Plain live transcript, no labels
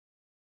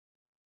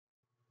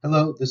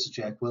Hello, this is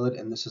Jack Willett,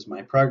 and this is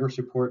my progress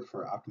report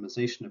for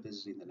optimization of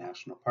visiting the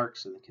national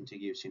parks in the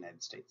contiguous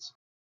United States.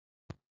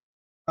 The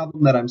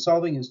problem that I'm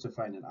solving is to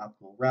find an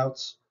optimal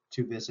routes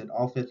to visit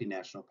all 50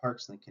 national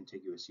parks in the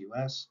contiguous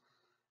US.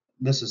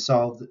 This is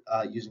solved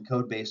using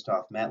code based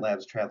off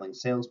MATLAB's traveling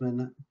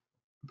salesman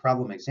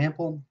problem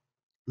example.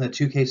 The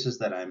two cases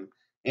that I'm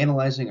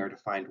analyzing are to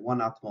find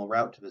one optimal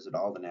route to visit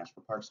all the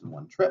national parks in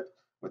one trip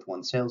with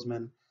one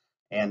salesman,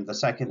 and the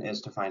second is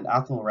to find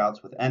optimal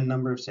routes with n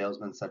number of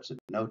salesmen such that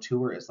no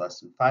tour is less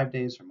than 5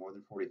 days or more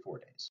than 44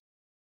 days.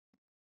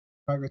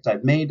 Progress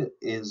I've made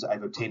is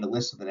I've obtained a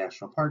list of the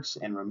national parks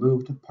and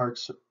removed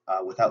parks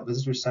without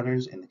visitor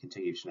centers in the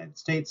contiguous United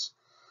States.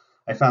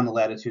 I found the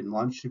latitude and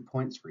longitude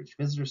points for each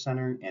visitor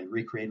center and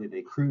recreated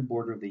a crude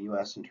border of the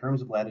US in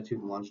terms of latitude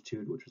and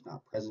longitude, which was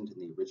not present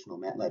in the original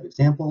MATLAB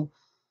example.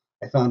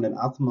 I found an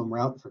optimum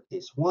route for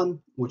case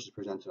 1, which is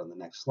presented on the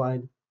next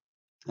slide.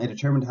 I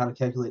determined how to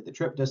calculate the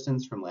trip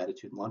distance from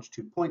latitude and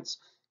longitude points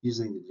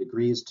using the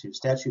degrees to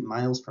statute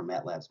miles from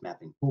MATLAB's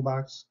mapping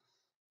toolbox,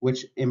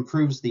 which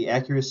improves the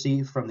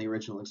accuracy from the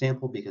original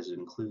example because it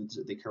includes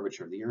the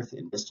curvature of the Earth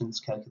in the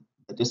distance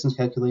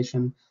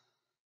calculation.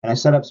 And I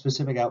set up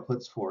specific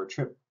outputs for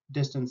trip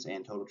distance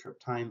and total trip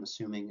time,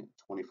 assuming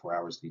 24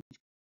 hours of each.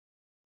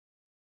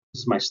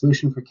 This is my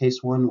solution for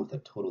case 1 with a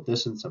total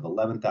distance of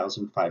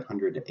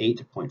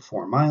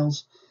 11,508.4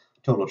 miles,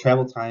 total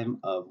travel time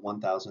of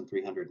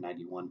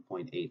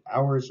 1,391.8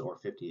 hours or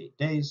 58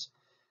 days,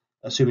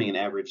 assuming an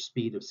average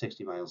speed of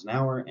 60 miles an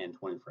hour and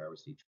 24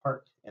 hours at each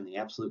park, and the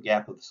absolute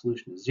gap of the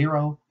solution is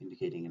 0,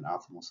 indicating an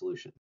optimal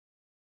solution.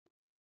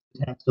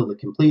 The tasks still to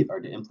complete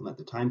are to implement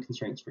the time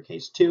constraints for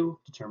case 2,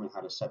 determine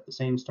how to set the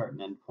same start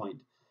and end point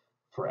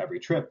for every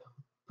trip,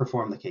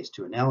 perform the case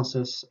 2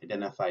 analysis,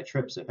 identify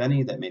trips, if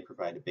any, that may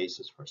provide a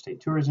basis for a state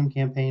tourism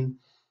campaign,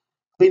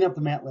 clean up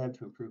the MATLAB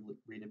to improve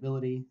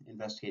readability,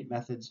 investigate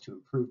methods to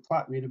improve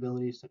plot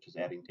readability, such as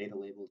adding data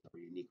labels or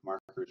unique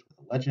markers with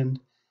a legend,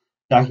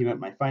 document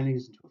my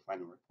findings into a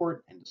final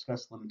report, and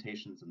discuss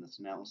limitations in this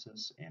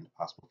analysis and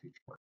possible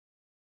future work.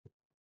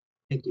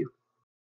 Thank you.